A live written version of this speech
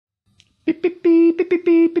Beep, beep, beep, beep, beep,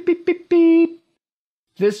 beep, beep, beep, beep, beep.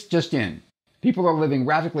 This just in. People are living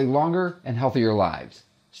radically longer and healthier lives.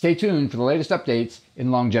 Stay tuned for the latest updates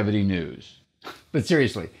in longevity news. But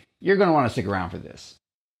seriously, you're going to want to stick around for this.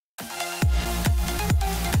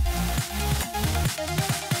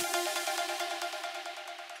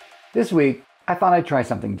 This week, I thought I'd try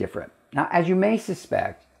something different. Now, as you may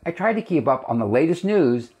suspect, I try to keep up on the latest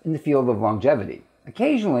news in the field of longevity.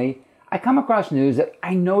 Occasionally, I come across news that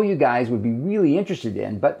I know you guys would be really interested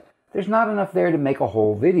in, but there's not enough there to make a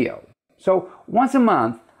whole video. So once a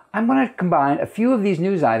month, I'm going to combine a few of these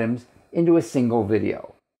news items into a single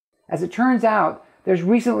video. As it turns out, there's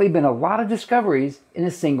recently been a lot of discoveries in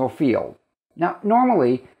a single field. Now,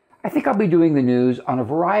 normally, I think I'll be doing the news on a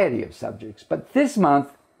variety of subjects, but this month,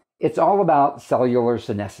 it's all about cellular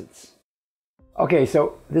senescence. Okay,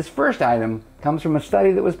 so this first item comes from a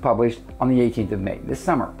study that was published on the 18th of May, this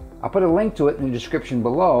summer. I'll put a link to it in the description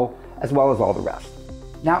below, as well as all the rest.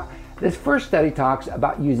 Now, this first study talks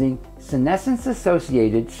about using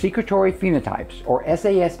senescence-associated secretory phenotypes, or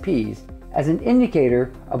SASPs, as an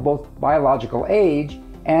indicator of both biological age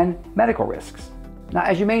and medical risks. Now,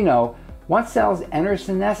 as you may know, once cells enter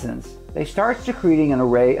senescence, they start secreting an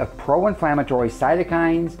array of pro-inflammatory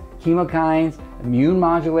cytokines, chemokines, immune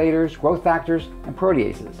modulators, growth factors, and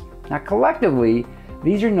proteases. Now, collectively,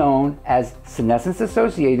 these are known as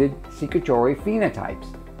senescence-associated secretory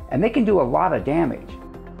phenotypes, and they can do a lot of damage.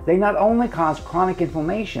 They not only cause chronic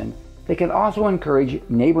inflammation, they can also encourage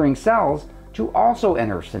neighboring cells to also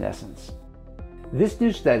enter senescence. This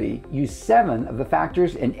new study used 7 of the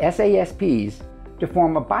factors in SASPs to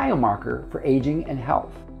form a biomarker for aging and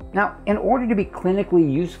health. Now, in order to be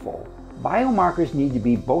clinically useful, biomarkers need to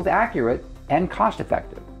be both accurate and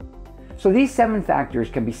cost-effective. So these 7 factors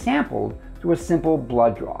can be sampled through a simple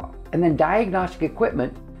blood draw, and then diagnostic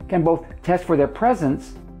equipment can both test for their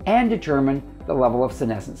presence and determine the level of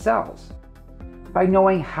senescent cells. By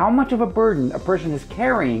knowing how much of a burden a person is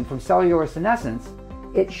carrying from cellular senescence,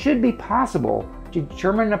 it should be possible to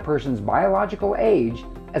determine a person's biological age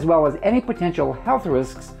as well as any potential health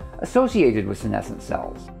risks associated with senescent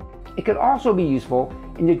cells. It could also be useful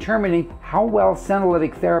in determining how well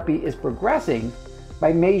senolytic therapy is progressing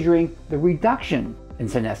by measuring the reduction in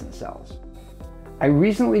senescent cells. I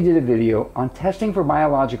recently did a video on testing for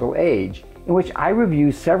biological age in which I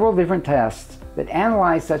review several different tests that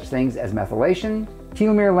analyze such things as methylation,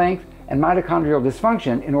 telomere length, and mitochondrial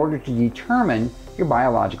dysfunction in order to determine your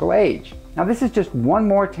biological age. Now, this is just one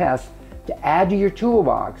more test to add to your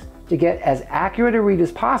toolbox to get as accurate a read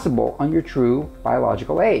as possible on your true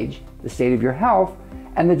biological age, the state of your health,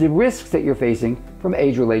 and the risks that you're facing from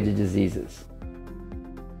age-related diseases.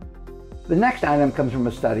 The next item comes from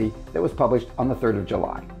a study that was published on the 3rd of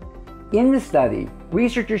July. In the study,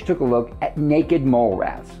 researchers took a look at naked mole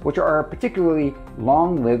rats, which are a particularly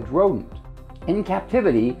long-lived rodent. In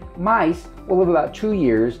captivity, mice will live about 2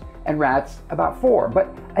 years and rats about 4, but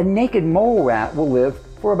a naked mole rat will live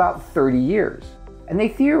for about 30 years. And they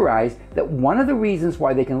theorized that one of the reasons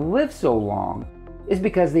why they can live so long is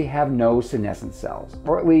because they have no senescent cells,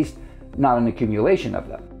 or at least not an accumulation of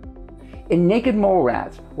them. In naked mole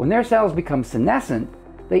rats, when their cells become senescent,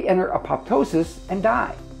 they enter apoptosis and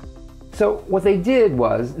die. So what they did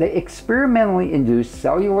was they experimentally induced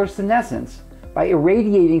cellular senescence by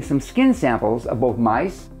irradiating some skin samples of both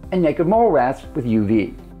mice and naked mole rats with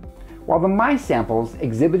UV. While the mice samples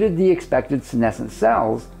exhibited the expected senescent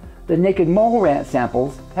cells, the naked mole rat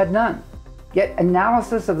samples had none. Yet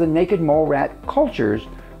analysis of the naked mole rat cultures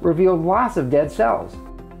revealed loss of dead cells,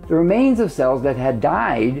 the remains of cells that had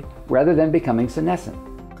died rather than becoming senescent.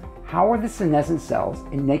 How are the senescent cells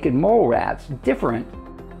in naked mole rats different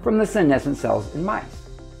from the senescent cells in mice?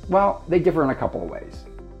 Well, they differ in a couple of ways.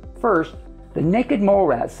 First, the naked mole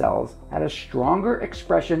rat cells had a stronger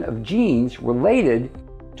expression of genes related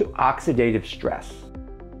to oxidative stress.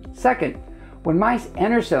 Second, when mice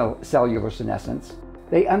enter cellular senescence,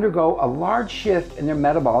 they undergo a large shift in their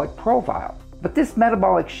metabolic profile, but this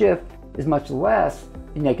metabolic shift is much less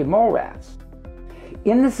in naked mole rats.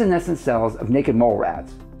 In the senescent cells of naked mole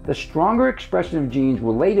rats, the stronger expression of genes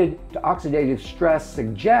related to oxidative stress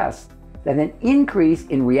suggests that an increase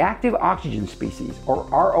in reactive oxygen species, or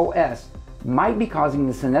ROS, might be causing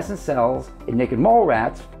the senescent cells in naked mole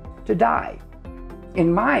rats to die.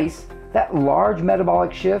 In mice, that large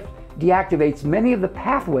metabolic shift deactivates many of the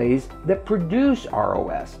pathways that produce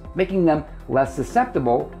ROS, making them less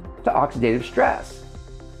susceptible to oxidative stress.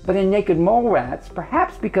 But in naked mole rats,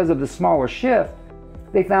 perhaps because of the smaller shift,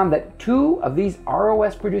 they found that 2 of these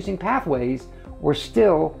ROS-producing pathways were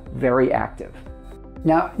still very active.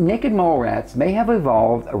 Now, naked mole rats may have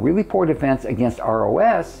evolved a really poor defense against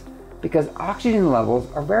ROS because oxygen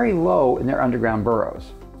levels are very low in their underground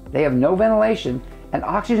burrows. They have no ventilation, and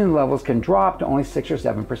oxygen levels can drop to only 6 or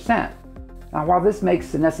 7%. Now, while this makes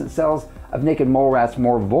senescent cells of naked mole rats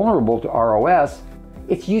more vulnerable to ROS,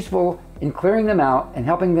 it's useful in clearing them out and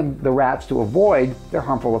helping the rats to avoid their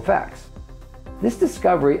harmful effects. This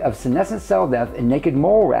discovery of senescent cell death in naked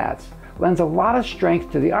mole rats lends a lot of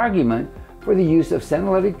strength to the argument for the use of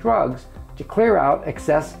senolytic drugs to clear out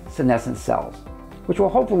excess senescent cells, which will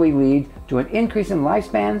hopefully lead to an increase in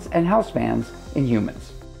lifespans and health spans in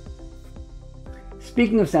humans.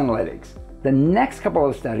 Speaking of senolytics, the next couple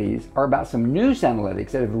of studies are about some new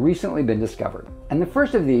senolytics that have recently been discovered. And the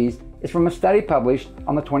first of these is from a study published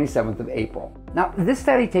on the 27th of April. Now, this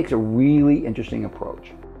study takes a really interesting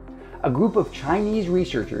approach. A group of Chinese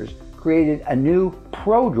researchers created a new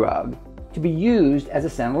prodrug to be used as a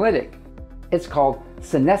senolytic. It's called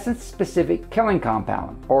senescence-specific killing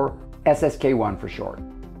compound, or SSK1 for short.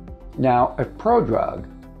 Now, a prodrug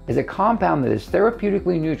is a compound that is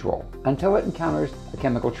therapeutically neutral until it encounters a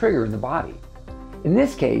chemical trigger in the body. In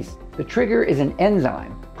this case, the trigger is an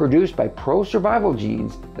enzyme produced by pro-survival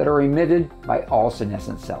genes that are emitted by all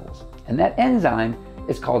senescent cells. And that enzyme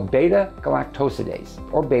is called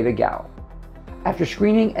beta-galactosidase, or beta-gal. After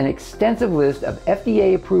screening an extensive list of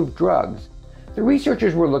FDA-approved drugs, the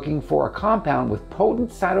researchers were looking for a compound with potent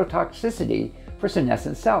cytotoxicity for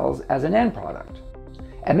senescent cells as an end product.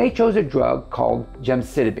 And they chose a drug called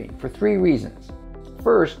gemcitabine for 3 reasons.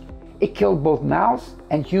 First, it killed both mouse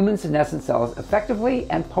and human senescent cells effectively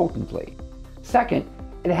and potently. Second,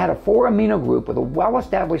 it had a 4-amino group with a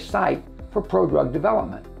well-established site for prodrug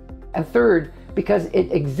development. And third, because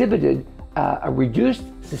it exhibited a reduced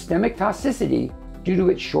systemic toxicity due to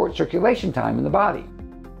its short circulation time in the body.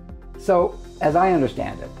 So, as I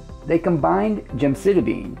understand it, they combined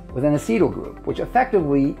gemcitabine with an acetyl group, which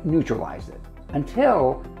effectively neutralized it,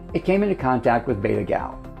 until it came into contact with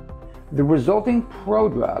beta-gal. The resulting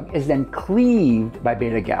prodrug is then cleaved by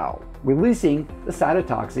beta-gal, releasing the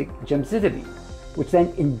cytotoxic gemcitabine, which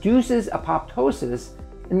then induces apoptosis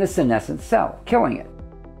in the senescent cell, killing it.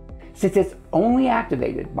 Since it's only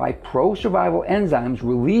activated by pro-survival enzymes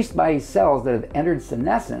released by cells that have entered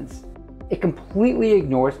senescence, it completely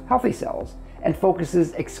ignores healthy cells and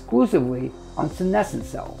focuses exclusively on senescent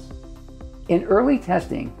cells. In early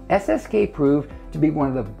testing, SSK proved to be one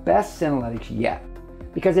of the best senolytics yet,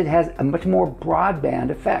 because it has a much more broadband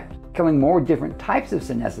effect, killing more different types of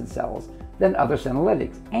senescent cells than other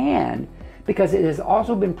senolytics, and because it has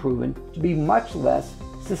also been proven to be much less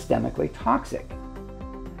systemically toxic.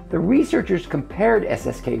 The researchers compared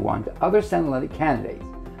SSK1 to other senolytic candidates,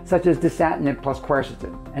 such as dasatinib plus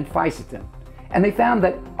quercetin and fisetin, and they found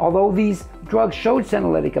that although these drugs showed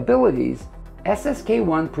senolytic abilities,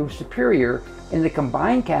 SSK1 proved superior in the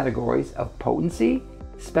combined categories of potency,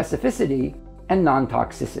 specificity, and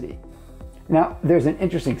non-toxicity. Now, there's an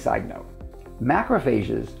interesting side note.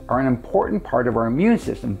 Macrophages are an important part of our immune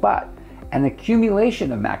system, but an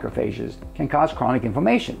accumulation of macrophages can cause chronic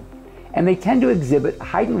inflammation, and they tend to exhibit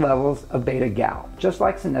heightened levels of beta-gal, just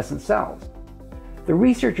like senescent cells. The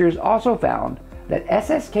researchers also found that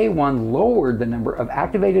SSK1 lowered the number of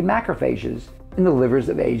activated macrophages in the livers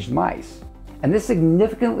of aged mice, and this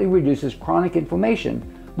significantly reduces chronic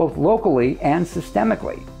inflammation both locally and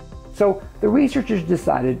systemically. So the researchers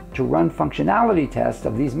decided to run functionality tests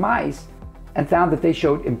of these mice and found that they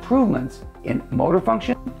showed improvements in motor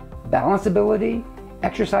function, balance ability,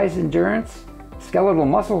 exercise endurance, skeletal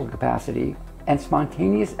muscle capacity, and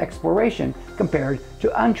spontaneous exploration compared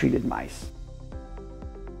to untreated mice.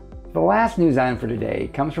 The last news item for today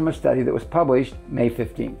comes from a study that was published May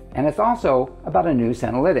 15th, and it's also about a new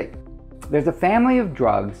senolytic. There's a family of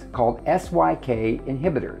drugs called SYK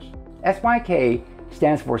inhibitors. SYK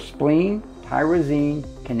stands for spleen tyrosine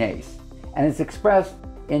kinase, and it's expressed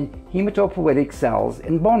in hematopoietic cells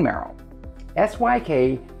in bone marrow.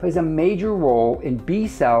 SYK plays a major role in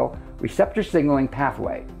B-cell receptor signaling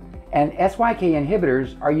pathway, and SYK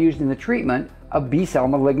inhibitors are used in the treatment of B-cell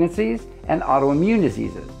malignancies and autoimmune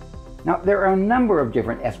diseases. Now, there are a number of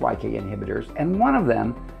different SYK inhibitors, and one of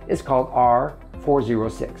them is called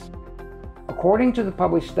R406. According to the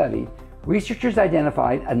published study, researchers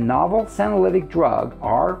identified a novel senolytic drug,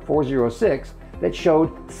 R406, that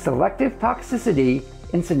showed selective toxicity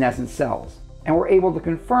in senescent cells, and were able to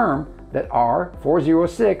confirm that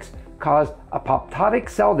R406 caused apoptotic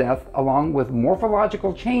cell death along with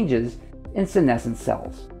morphological changes in senescent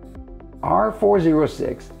cells.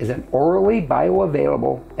 R406 is an orally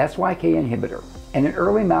bioavailable SYK inhibitor, and in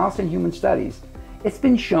early mouse and human studies, it's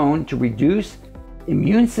been shown to reduce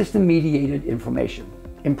immune system-mediated inflammation,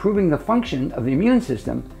 improving the function of the immune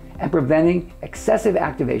system and preventing excessive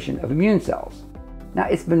activation of immune cells. Now,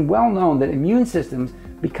 it's been well known that immune systems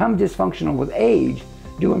become dysfunctional with age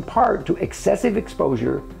due in part to excessive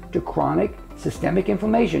exposure to chronic systemic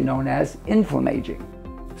inflammation known as inflammaging.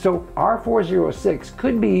 So R406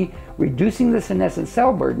 could be reducing the senescent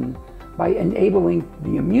cell burden by enabling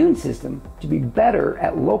the immune system to be better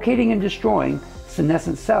at locating and destroying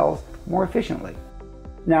senescent cells more efficiently.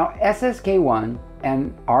 Now, SSK1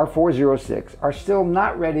 and R406 are still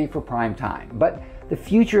not ready for prime time, but the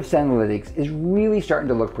future of senolytics is really starting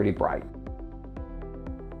to look pretty bright.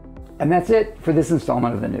 And that's it for this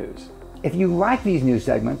installment of the news. If you like these news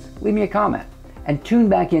segments, leave me a comment and tune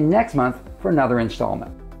back in next month for another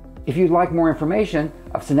installment. If you'd like more information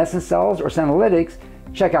of senescent cells or senolytics,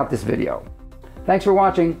 check out this video. Thanks for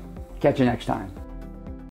watching. Catch you next time.